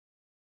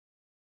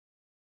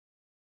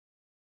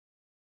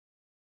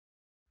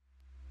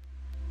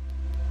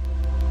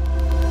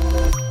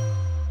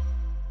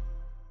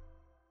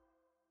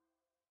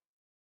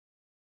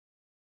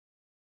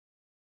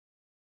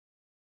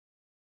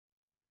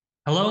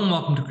Hello and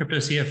welcome to Crypto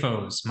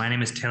CFOs. My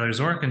name is Taylor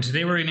Zork, and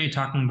today we're going to be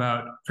talking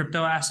about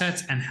crypto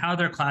assets and how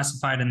they're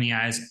classified in the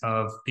eyes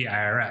of the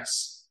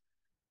IRS.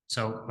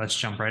 So let's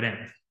jump right in.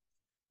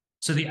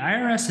 So the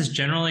IRS has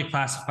generally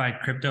classified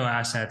crypto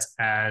assets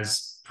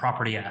as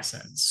property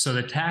assets. So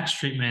the tax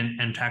treatment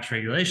and tax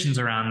regulations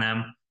around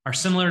them are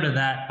similar to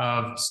that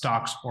of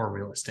stocks or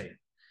real estate.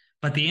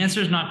 But the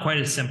answer is not quite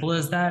as simple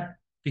as that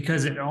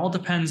because it all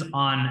depends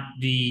on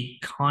the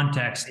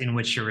context in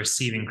which you're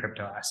receiving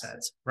crypto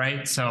assets,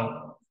 right?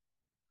 So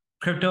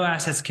crypto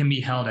assets can be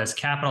held as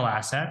capital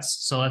assets.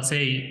 So let's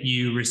say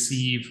you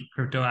receive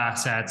crypto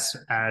assets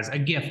as a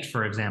gift,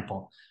 for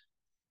example.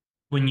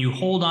 When you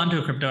hold on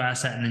to a crypto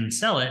asset and then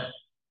sell it,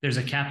 there's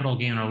a capital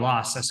gain or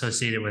loss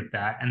associated with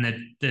that. And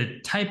the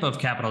type of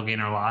capital gain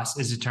or loss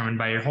is determined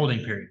by your holding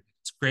period.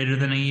 If it's greater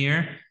than a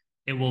year,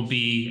 it will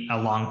be a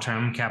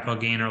long-term capital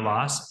gain or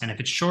loss. And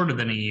if it's shorter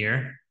than a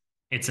year,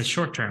 it's a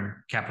short-term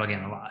capital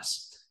gain or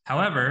loss.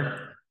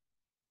 However,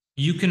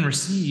 you can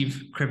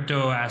receive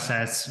crypto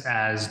assets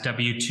as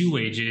W-2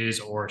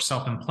 wages or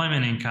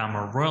self-employment income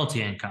or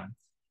royalty income.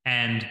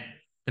 And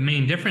the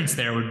main difference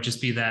there would just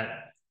be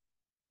that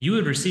you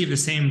would receive the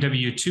same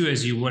W-2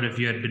 as you would if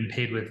you had been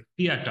paid with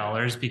fiat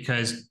dollars,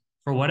 because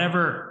for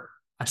whatever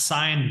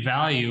assigned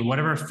value,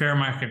 whatever fair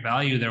market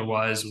value there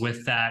was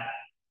with that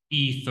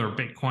ETH or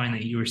Bitcoin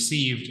that you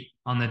received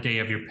on the day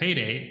of your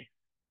payday,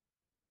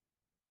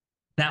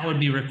 that would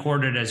be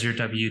recorded as your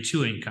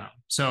W-2 income.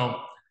 So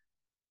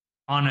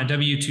on a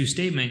W-2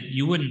 statement,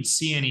 you wouldn't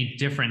see any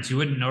difference. You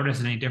wouldn't notice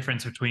any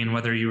difference between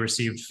whether you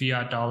received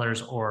fiat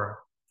dollars or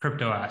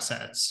crypto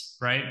assets,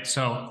 right?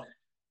 So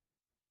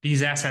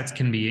these assets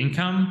can be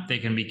income, they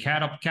can be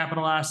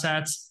capital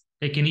assets,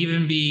 they can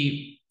even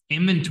be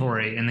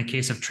inventory in the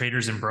case of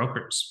traders and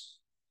brokers.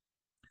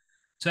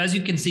 So as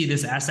you can see,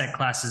 this asset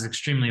class is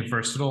extremely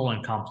versatile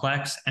and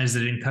complex as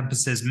it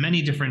encompasses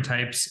many different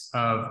types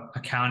of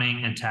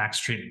accounting and tax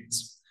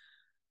treatments.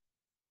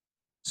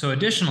 So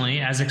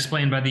additionally, as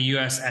explained by the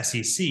US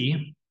SEC,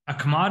 a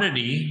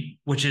commodity,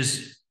 which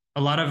is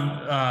a lot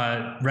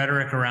of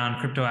rhetoric around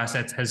crypto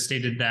assets, has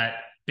stated that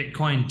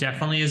Bitcoin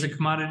definitely is a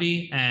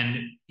commodity and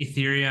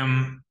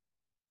Ethereum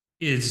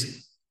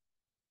is,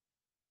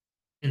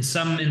 in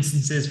some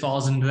instances,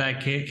 falls into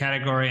that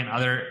category, and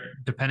other,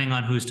 depending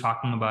on who's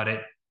talking about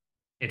it,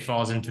 it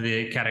falls into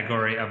the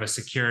category of a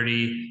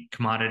security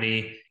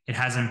commodity. It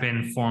hasn't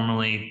been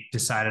formally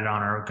decided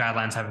on, or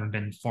guidelines haven't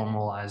been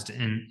formalized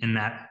in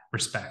that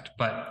respect.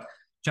 But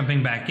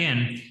jumping back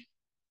in,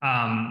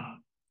 a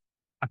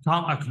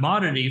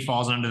commodity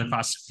falls under the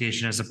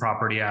classification as a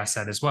property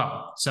asset as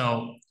well.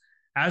 So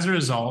as a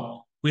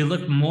result, we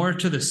look more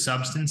to the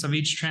substance of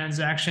each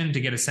transaction to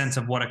get a sense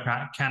of what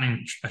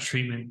accounting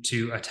treatment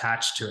to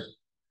attach to it.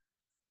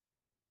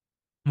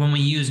 When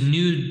we use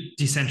new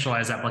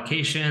decentralized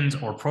applications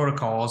or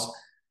protocols,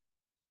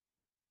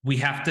 we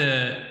have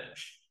to,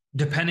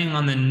 depending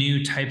on the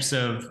new types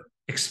of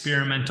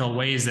experimental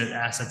ways that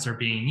assets are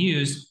being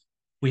used,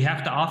 we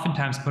have to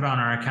oftentimes put on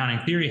our accounting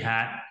theory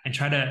hat and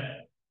try to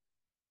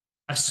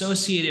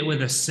associate it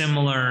with a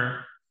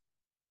similar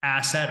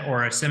asset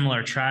or a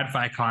similar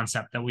TradFi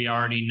concept that we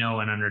already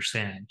know and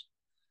understand.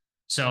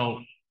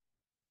 So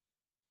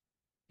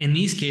in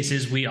these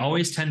cases, we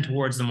always tend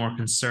towards the more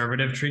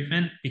conservative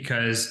treatment,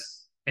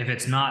 because if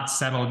it's not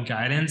settled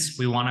guidance,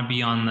 we want to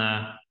be on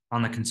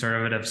the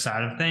conservative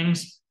side of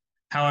things.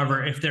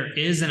 However, if there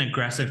is an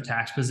aggressive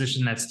tax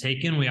position that's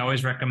taken, we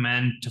always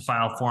recommend to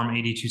file Form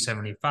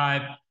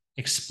 8275,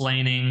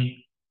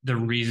 explaining the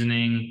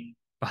reasoning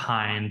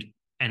behind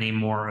any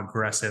more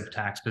aggressive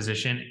tax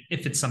position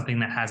if it's something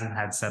that hasn't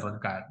had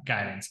settled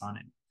guidance on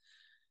it.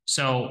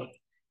 So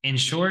in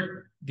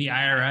short, the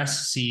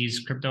IRS sees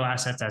crypto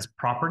assets as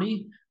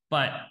property,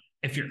 but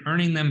if you're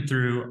earning them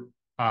through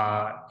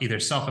either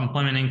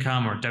self-employment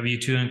income or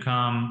W-2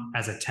 income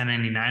as a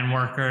 1099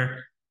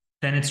 worker,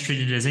 then it's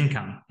treated as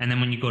income. And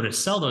then when you go to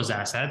sell those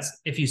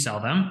assets, if you sell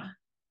them,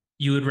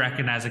 you would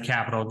recognize a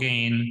capital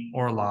gain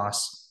or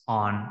loss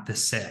on the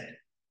sale.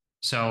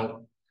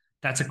 So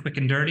that's a quick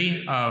and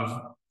dirty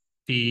of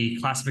the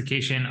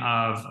classification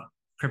of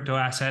crypto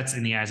assets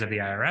in the eyes of the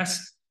IRS.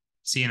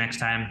 See you next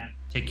time.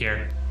 Take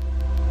care.